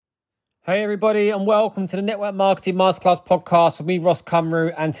Hey everybody, and welcome to the Network Marketing Masterclass podcast with me, Ross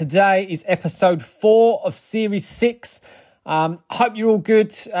Cumru, and today is episode 4 of series 6. Hope you're all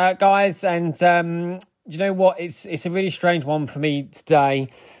good, guys, and you know what, it's a really strange one for me today,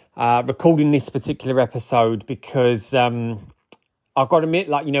 recording this particular episode, because I've got to admit,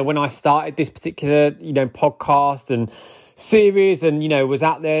 when I started this particular, podcast and series and, was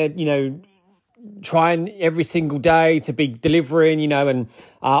out there, trying every single day to be delivering, and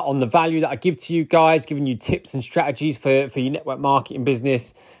on the value that I give to you guys, giving you tips and strategies for your network marketing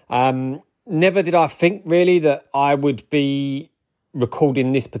business. Never did I think really that I would be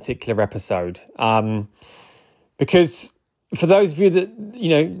recording this particular episode. Because for those of you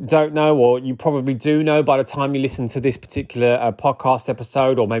that, don't know, or you probably do know by the time you listen to this particular podcast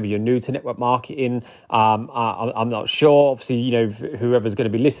episode, or maybe you're new to network marketing, I'm not sure, obviously, whoever's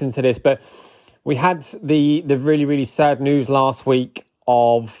going to be listening to this, but we had the really, really sad news last week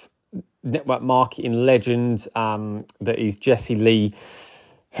of network marketing legend, that is Jessie Lee,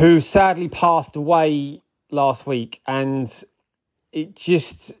 who sadly passed away last week. And it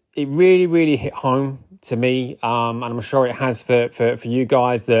really, really hit home to me. And I'm sure it has for you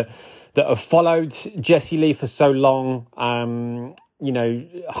guys that have followed Jessie Lee for so long. I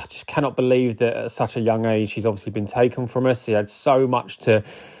just cannot believe that at such a young age, she's obviously been taken from us. She had so much to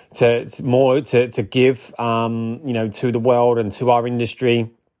give, to the world and to our industry.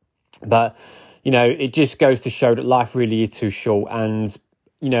 But, it just goes to show that life really is too short. And,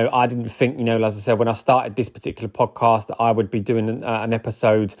 I didn't think, as I said, when I started this particular podcast, that I would be doing an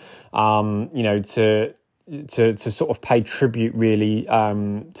episode, to sort of pay tribute really,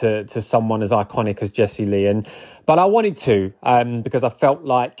 to someone as iconic as Jessie Lee. But I wanted to, because I felt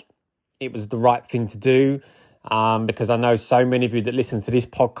like it was the right thing to do. Because I know so many of you that listen to this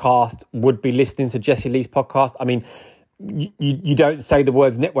podcast would be listening to Jessie Lee's podcast. I mean, you don't say the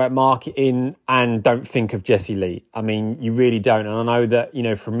words network marketing and don't think of Jessie Lee. I mean, you really don't. And I know that,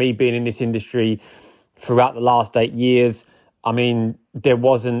 for me being in this industry throughout the last 8 years, I mean, there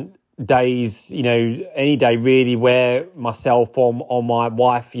wasn't days, any day really where myself or my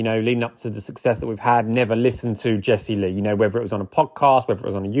wife, leading up to the success that we've had, never listened to Jessie Lee, whether it was on a podcast, whether it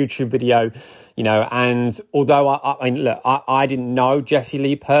was on a YouTube video, and although I didn't know Jessie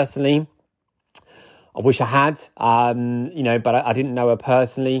Lee personally, I wish I had, but I didn't know her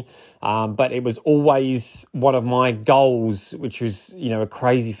personally. But it was always one of my goals, which was, a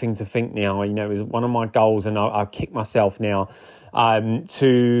crazy thing to think now, it was one of my goals, and I kick myself now,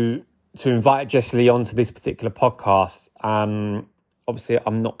 to invite Jessie Lee onto this particular podcast. Obviously,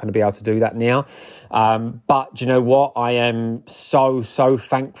 I'm not going to be able to do that now. But do you know what? I am so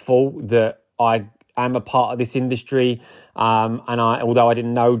thankful that I am a part of this industry. Although I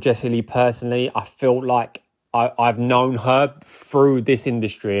didn't know Jessie Lee personally, I feel like I've known her through this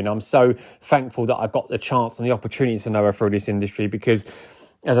industry. And I'm so thankful that I got the chance and the opportunity to know her through this industry. Because,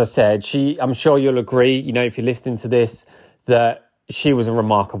 as I said, I'm sure you'll agree, if you're listening to this, that she was a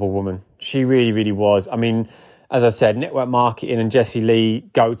remarkable woman. She really, really was. I mean, as I said, network marketing and Jessie Lee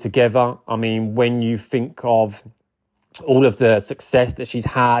go together. I mean, when you think of all of the success that she's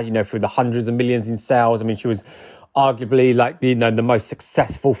had, through the hundreds of millions in sales, I mean, she was arguably the most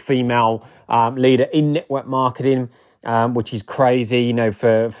successful female leader in network marketing, which is crazy,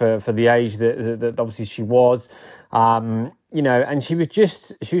 for the age that obviously she was. And she was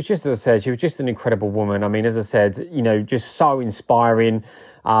just, as I said, she was just an incredible woman. I mean, as I said, just so inspiring.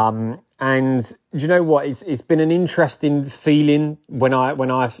 And do you know what? It's been an interesting feeling when I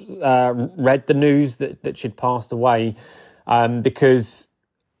read the news that she'd passed away, because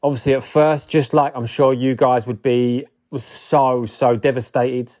obviously at first, just like I'm sure you guys would be, was so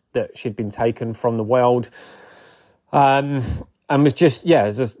devastated that she'd been taken from the world. And was just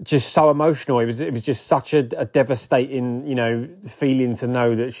so emotional. It was just such a devastating, feeling to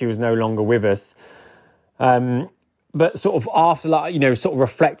know that she was no longer with us. But sort of after sort of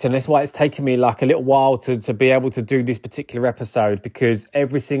reflecting, that's why it's taken me like a little while to be able to do this particular episode, because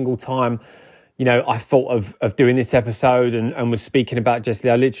every single time, I thought of doing this episode and was speaking about Jessie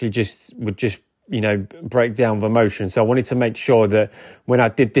Lee, I literally would break down with emotion. So I wanted to make sure that when I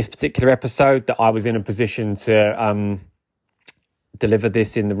did this particular episode, that I was in a position to deliver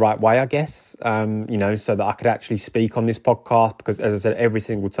this in the right way, I guess, so that I could actually speak on this podcast. Because, as I said, every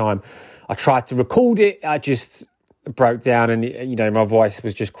single time I tried to record it, I just broke down and, my voice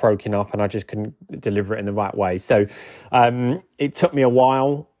was just croaking up and I just couldn't deliver it in the right way. So it took me a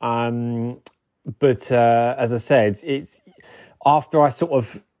while. But as I said, it's after I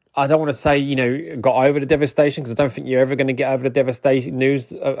don't want to say, got over the devastation, because I don't think you're ever going to get over the devastating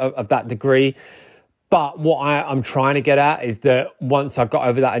news of that degree. But what I'm trying to get at is that once I got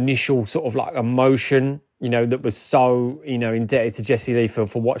over that initial sort of like emotion, that was so, indebted to Jessie Lee for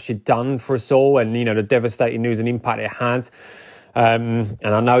what she'd done for us all, and, the devastating news and impact it had. And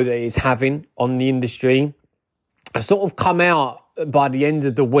I know that it's having on the industry. I sort of come out by the end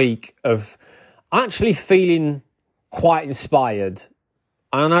of the week of actually feeling quite inspired.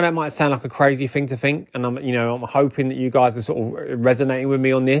 And I know that might sound like a crazy thing to think, and I'm hoping that you guys are sort of resonating with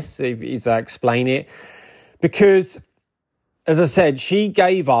me on this as I explain it, because, as I said, she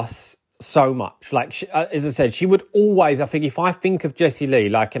gave us so much. Like, as I said, she would always. I think if I think of Jessie Lee,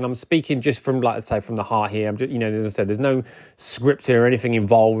 like, and I'm speaking just from, like I say, from the heart here. I'm just, as I said, there's no script or anything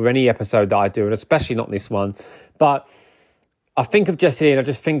involved with any episode that I do, and especially not this one. But I think of Jessie Lee, and I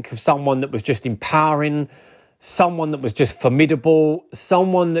just think of someone that was just empowering, someone that was just formidable,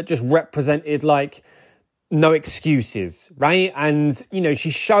 someone that just represented like no excuses, right? And, she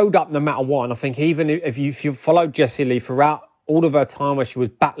showed up no matter what. And I think even if you followed Jessie Lee throughout all of her time where she was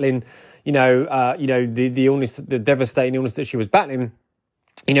battling, the illness, the devastating illness that she was battling,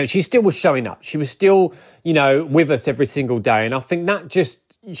 she still was showing up. She was still, with us every single day. And I think that just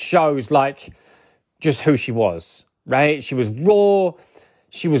shows like just who she was, right? She was raw.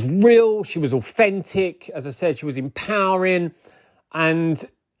 She was real. She was authentic. As I said, she was empowering. And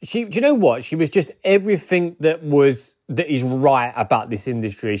do you know what? She was just everything that is right about this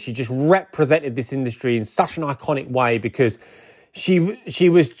industry. She just represented this industry in such an iconic way, because she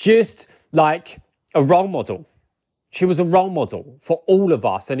was just like a role model. She was a role model for all of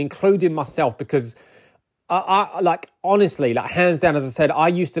us, and including myself, because I like, honestly, like, hands down, as I said, I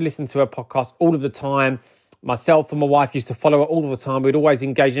used to listen to her podcast all of the time. Myself and my wife used to follow her all of the time. We'd always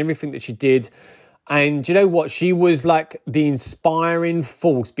engage in everything that she did. And do you know what? She was like the inspiring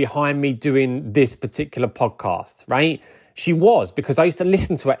force behind me doing this particular podcast, right? She was, because I used to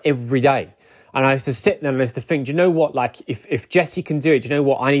listen to her every day. And I used to sit there and I used to think, do you know what? Like, if Jessie can do it, do you know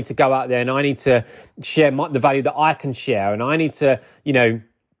what? I need to go out there and I need to share the value that I can share. And I need to,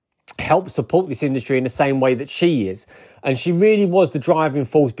 help support this industry in the same way that she is. And she really was the driving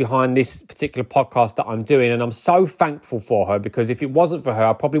force behind this particular podcast that I'm doing. And I'm so thankful for her, because if it wasn't for her,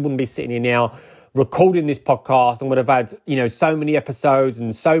 I probably wouldn't be sitting here now recording this podcast and would have had, so many episodes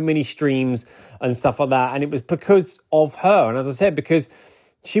and so many streams and stuff like that. And it was because of her. And as I said, because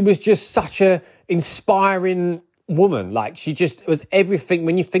she was just such a inspiring woman. Like, she just was everything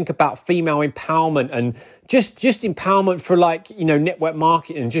when you think about female empowerment, and just empowerment for, like, network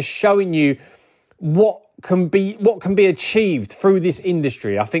marketing, just showing you what can be achieved through this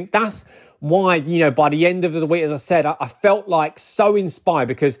industry. I think that's why, by the end of the week, as I said, I felt like so inspired,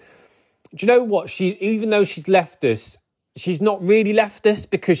 because do you know what? Even though she's left us, she's not really left us,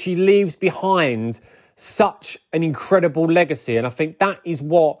 because she leaves behind such an incredible legacy. And I think that is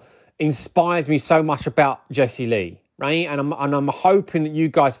what inspires me so much about Jessie Lee, right? And I'm hoping that you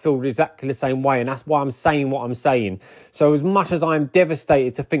guys feel exactly the same way. And that's why I'm saying what I'm saying. So as much as I'm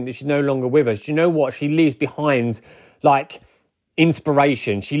devastated to think that she's no longer with us, do you know what? She leaves behind, like,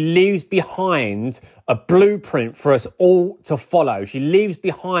 inspiration. She leaves behind a blueprint for us all to follow. She leaves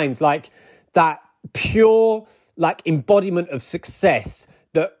behind, like, that pure, like, embodiment of success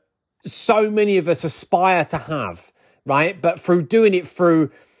that so many of us aspire to have, right? But through doing it through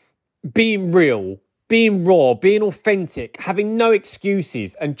being real, being raw, being authentic, having no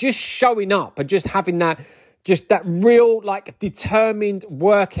excuses, and just showing up, and just having that real, like, determined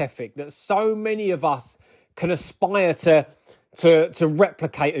work ethic that so many of us can aspire to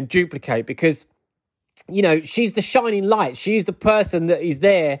replicate and duplicate. Because, she's the shining light. She's the person that is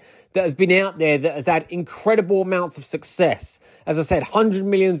there, that has been out there, that has had incredible amounts of success. As I said, 100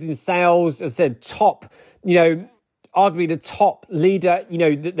 millions in sales. As I said, top, arguably the top leader,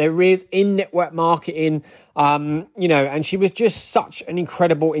 that there is in network marketing, and she was just such an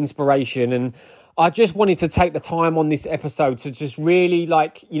incredible inspiration. And I just wanted to take the time on this episode to just really,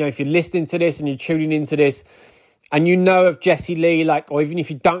 like, if you're listening to this and you're tuning into this and of Jessie Lee, like, or even if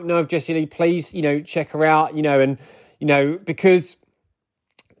you don't know of Jessie Lee, please, check her out, because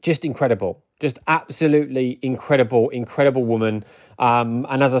just incredible. Just absolutely incredible woman.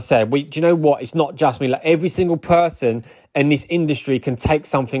 And as I said, do you know what? It's not just me. Like, every single person in this industry can take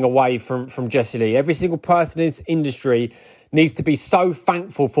something away from Jessie Lee. Every single person in this industry needs to be so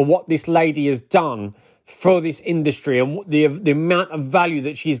thankful for what this lady has done for this industry, and the amount of value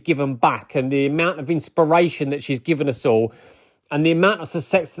that she's given back, and the amount of inspiration that she's given us all, and the amount of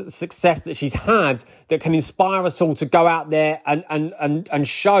success that she's had that can inspire us all to go out there and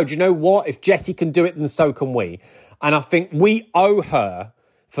show, do you know what? If Jessie can do it, then so can we. And I think we owe her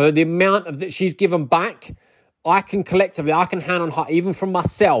for the amount of that she's given back. I can hand on heart, even from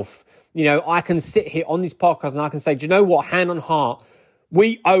myself, you know, I can sit here on this podcast and I can say, do you know what, hand on heart,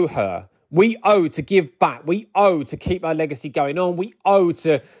 we owe her. We owe to give back. We owe to keep our legacy going on. We owe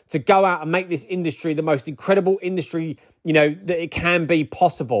to go out and make this industry the most incredible industry, you know, that it can be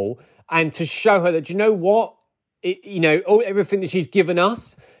possible. And to show her that, you know what, everything that she's given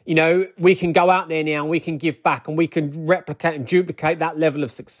us, you know, we can go out there now and we can give back and we can replicate and duplicate that level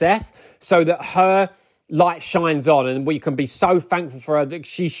of success so that her light shines on, and we can be so thankful for her that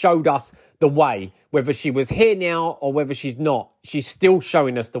she showed us the way, whether she was here now or whether she's not. She's still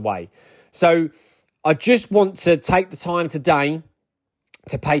showing us the way. So I just want to take the time today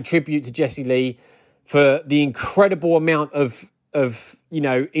to pay tribute to Jessie Lee for the incredible amount of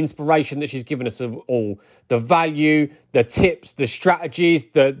inspiration that she's given us all. The value, the tips, the strategies,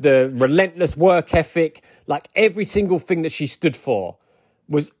 the relentless work ethic, like every single thing that she stood for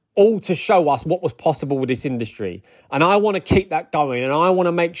was all to show us what was possible with this industry. And I want to keep that going. And I want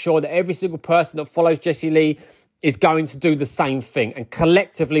to make sure that every single person that follows Jessie Lee is going to do the same thing. And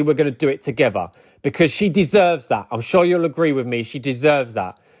collectively, we're going to do it together because she deserves that. I'm sure you'll agree with me. She deserves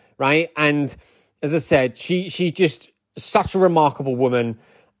that, right? And as I said, she just such a remarkable woman.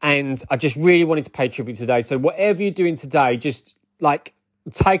 And I just really wanted to pay tribute today. So whatever you're doing today, just like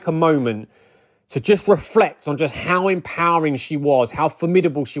take a moment to just reflect on just how empowering she was, how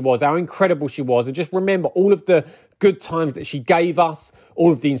formidable she was, how incredible she was. And just remember all of the good times that she gave us,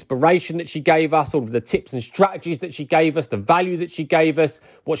 all of the inspiration that she gave us, all of the tips and strategies that she gave us, the value that she gave us,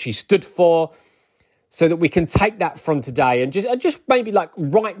 what she stood for, so that we can take that from today and just maybe like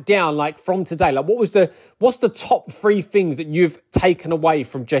write down like from today, like what's the top 3 things that you've taken away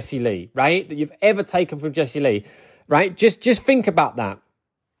from Jessie Lee, right? That you've ever taken from Jessie Lee, right? Just think about that.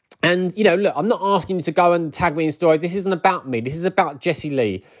 And, you know, look, I'm not asking you to go and tag me in stories. This isn't about me. This is about Jessie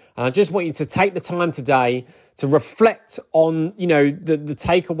Lee. And I just want you to take the time today to reflect on, you know, the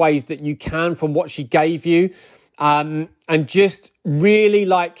takeaways that you can from what she gave you. And just really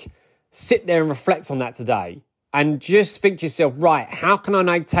like sit there and reflect on that today. And just think to yourself, right, how can I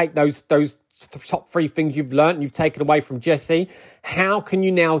now take those top 3 things you've learned and you've taken away from Jessie? How can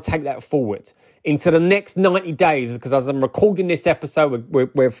you now take that forward into the next 90 days? Because as I'm recording this episode,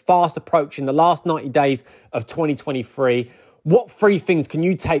 we're fast approaching the last 90 days of 2023. What 3 things can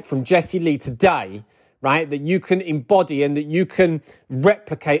you take from Jessie Lee today, right, that you can embody and that you can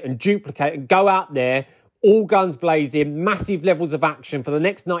replicate and duplicate and go out there, all guns blazing, massive levels of action for the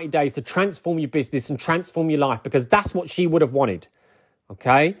next 90 days to transform your business and transform your life, because that's what she would have wanted,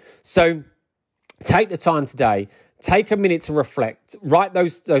 okay? So take the time today. Take a minute to reflect, write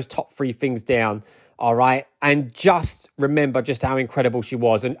those top 3 things down, all right? And just remember just how incredible she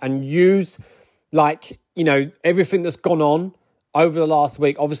was and use, like, you know, everything that's gone on over the last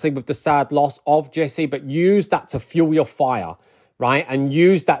week, obviously with the sad loss of Jessie, but use that to fuel your fire, right? And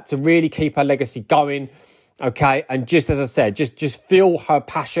use that to really keep her legacy going, okay? And just as I said, just feel her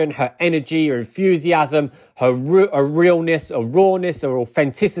passion, her energy, her enthusiasm, her realness, her rawness, her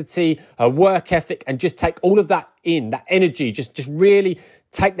authenticity, her work ethic, and just take all of that in, that energy, just really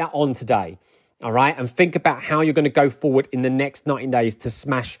take that on today, all right? And think about how you're going to go forward in the next 90 days to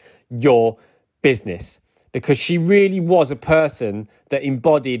smash your business, because she really was a person that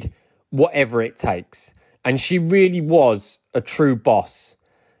embodied whatever it takes. And she really was a true boss.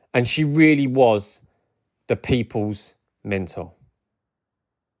 And she really was the people's mentor.